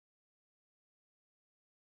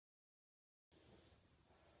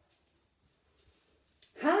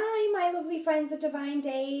my lovely friends at Divine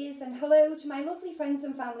Days, and hello to my lovely friends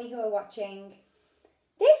and family who are watching.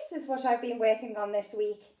 This is what I've been working on this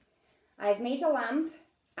week. I've made a lamp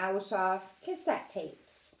out of cassette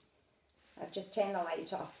tapes. I've just turned the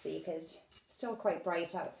light off so you could, it's still quite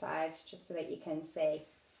bright outside, just so that you can see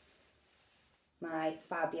my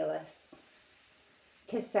fabulous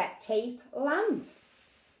cassette tape lamp.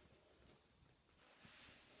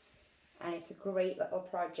 And it's a great little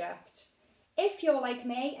project. If you're like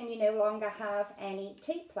me and you no longer have any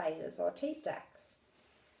tape players or tape decks,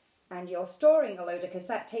 and you're storing a load of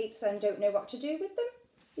cassette tapes and don't know what to do with them,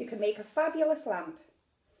 you can make a fabulous lamp.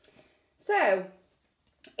 So,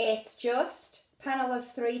 it's just a panel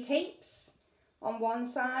of 3 tapes on one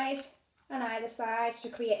side and either side to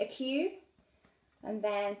create a cube, and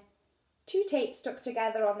then 2 tapes stuck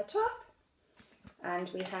together on the top,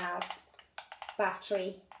 and we have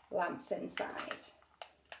battery lamps inside.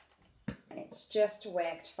 And it's just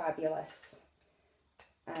worked fabulous.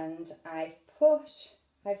 And I've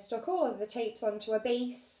stuck all of the tapes onto a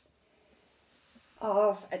base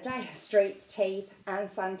of a Dire Straits tape and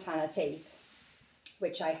Santana tape,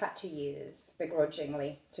 which I had to use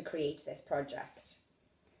begrudgingly to create this project.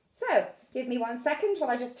 So, give me 1 second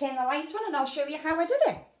while I just turn the light on and I'll show you how I did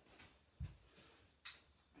it.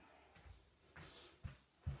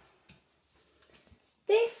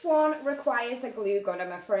 This one requires a glue gun,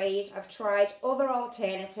 I'm afraid. I've tried other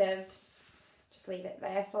alternatives. Just leave it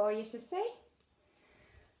there for you to see.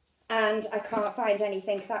 And I can't find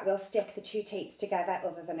anything that will stick the 2 tapes together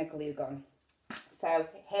other than a glue gun. So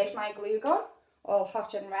here's my glue gun, all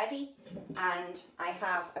hot and ready. And I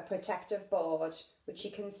have a protective board, which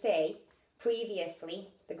you can see previously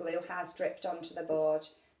the glue has dripped onto the board.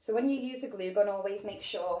 So when you use a glue gun, always make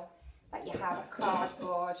sure that you have a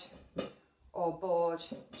cardboard or board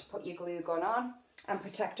to put your glue gun on and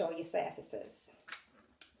protect all your surfaces.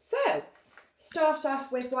 So, start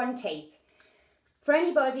off with 1 tape. For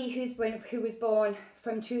anybody who was born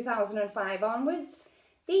from 2005 onwards,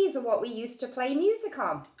 these are what we used to play music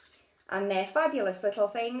on. And they're fabulous little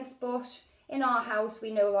things, but in our house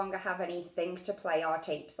we no longer have anything to play our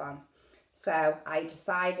tapes on. So I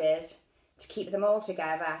decided to keep them all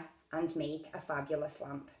together and make a fabulous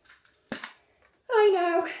lamp. I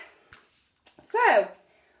know. So,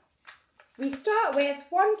 we start with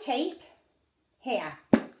 1 tape here.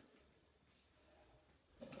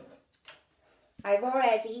 I've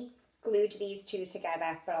already glued these 2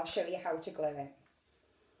 together, but I'll show you how to glue it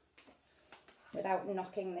without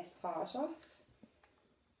knocking this part off.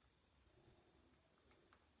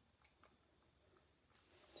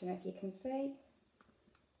 Don't know if you can see.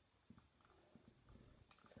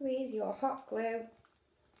 Squeeze your hot glue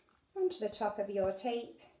onto the top of your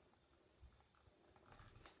tape.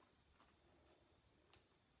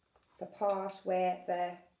 The part where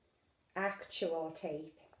the actual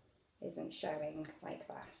tape isn't showing, like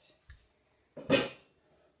that.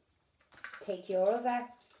 Take your other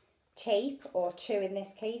tape, or 2 in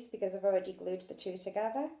this case because I've already glued the 2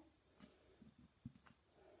 together,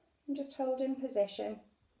 and just hold in position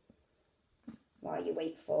while you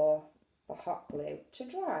wait for the hot glue to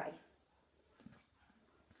dry.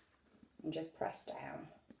 And just press down.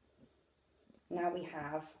 Now we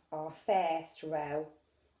have our first row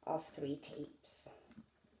of 3 tapes.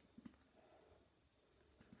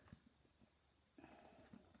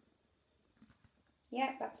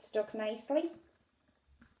 Yeah, that's stuck nicely.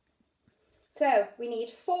 So we need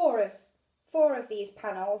 4 of these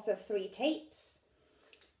panels of 3 tapes.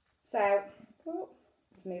 So, oh,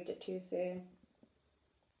 I've moved it too soon.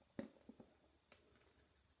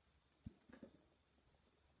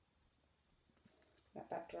 Let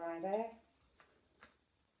that dry there.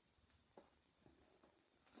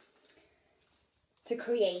 To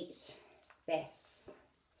create this.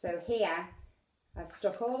 So here I've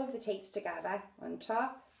stuck all of the tapes together on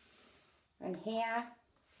top, and here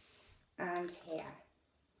and here.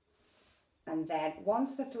 And then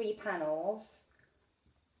once the 3 panels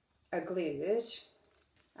are glued,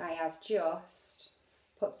 I have just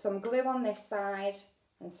put some glue on this side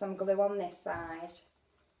and some glue on this side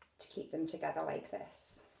to keep them together like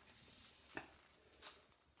this.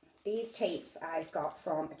 These tapes I've got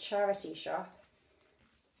from a charity shop,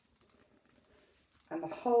 and the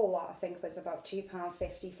whole lot I think was about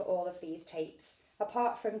 £2.50 for all of these tapes,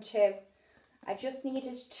 apart from 2. I just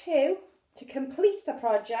needed 2 to complete the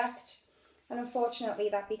project, and unfortunately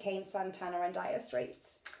that became Santana and Dire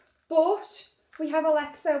Straits. But we have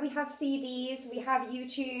Alexa, we have CDs, we have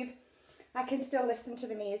YouTube. I can still listen to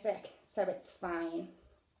the music, so it's fine.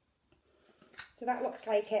 So that looks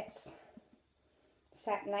like it's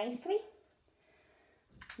set nicely.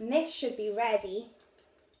 And this should be ready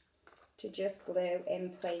to just glue in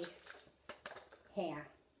place here.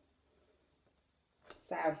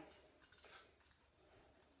 So,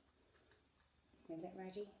 is it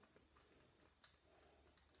ready?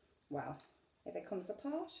 Well, if it comes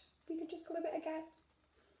apart, we could just glue it again.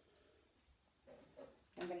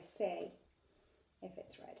 I'm going to see if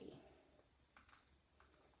it's ready.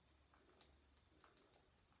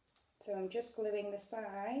 So I'm just gluing the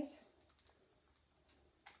side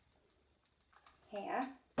here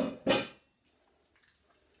to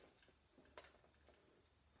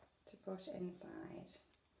put inside,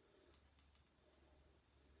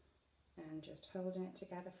 and just holding it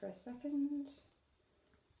together for a second.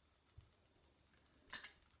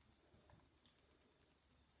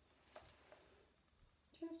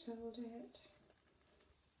 Just hold it.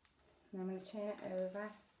 Now I'm going to turn it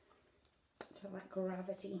over to let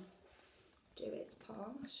gravity do its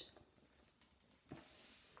part.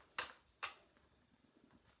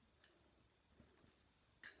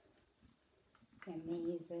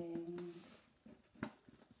 Amazing.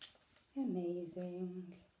 Amazing.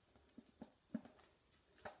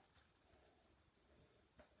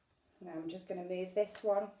 Now I'm just going to move this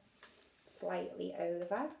one slightly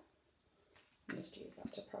over. Just use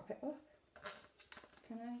that to prop it up.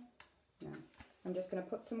 Can I? No. I'm just going to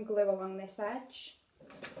put some glue along this edge,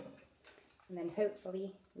 and then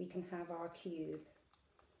hopefully we can have our cube.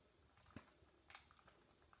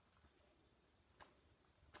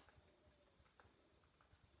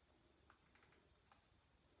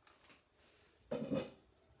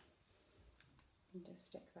 And just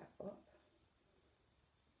stick that up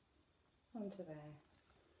onto there.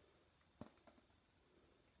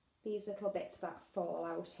 These little bits that fall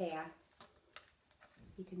out here,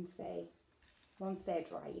 you can see, once they're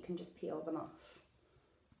dry, you can just peel them off.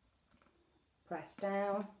 Press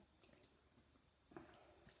down.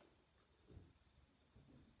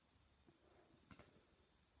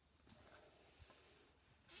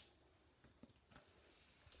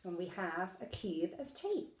 And we have a cube of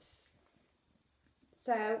tapes.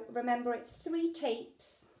 So remember, it's 3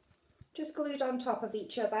 tapes just glued on top of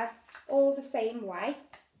each other, all the same way.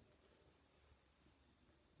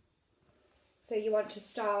 So you want to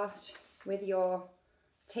start with your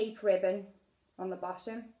tape ribbon on the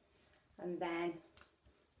bottom, and then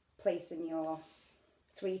placing your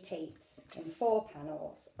 3 tapes in 4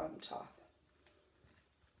 panels on top.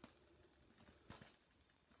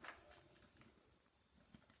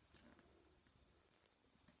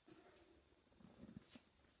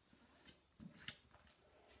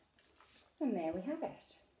 And there we have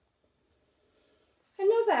it.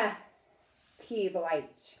 Another cube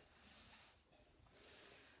light.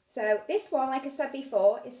 So this one, like I said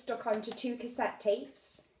before, is stuck onto 2 cassette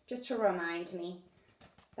tapes, just to remind me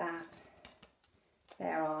that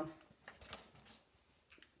they're on.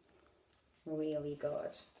 Really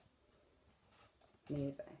good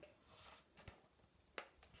music.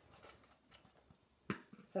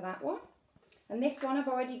 For that one. And this one I've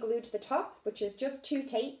already glued to the top, which is just 2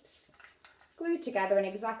 tapes glued together in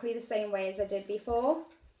exactly the same way as I did before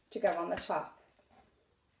to go on the top.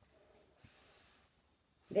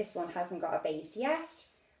 This one hasn't got a base yet,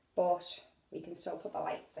 but we can still put the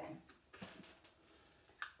lights in.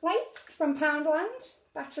 Lights from Poundland,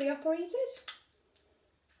 battery operated.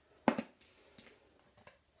 I'm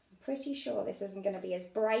pretty sure this isn't going to be as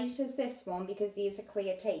bright as this one because these are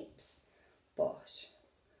clear tapes, but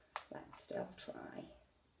let's still try.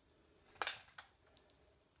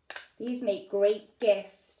 These make great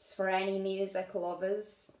gifts for any music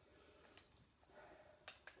lovers.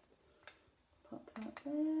 Pop that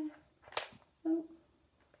there. Oh,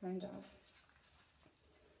 kind of.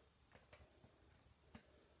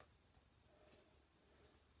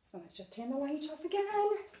 Oh, let's just turn the light off again.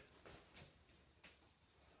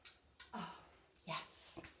 Oh,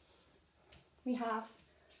 yes. We have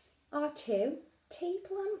our 2 tape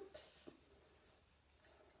lamps.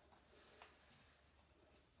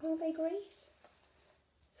 Aren't they great?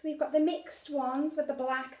 So we've got the mixed ones with the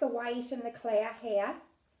black, the white and the clear here.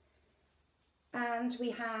 And we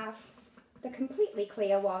have the completely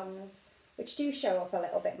clear ones, which do show up a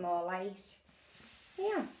little bit more light.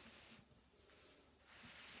 Yeah.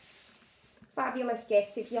 Fabulous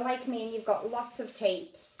gifts. If you're like me and you've got lots of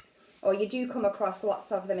tapes, or you do come across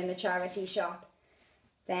lots of them in the charity shop,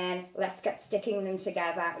 then let's get sticking them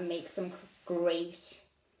together and make some great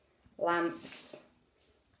lamps.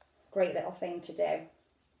 Great little thing to do.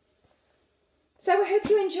 So I hope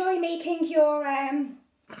you enjoy making your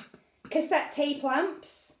cassette tape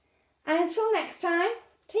lamps. And until next time,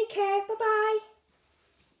 take care. Bye-bye.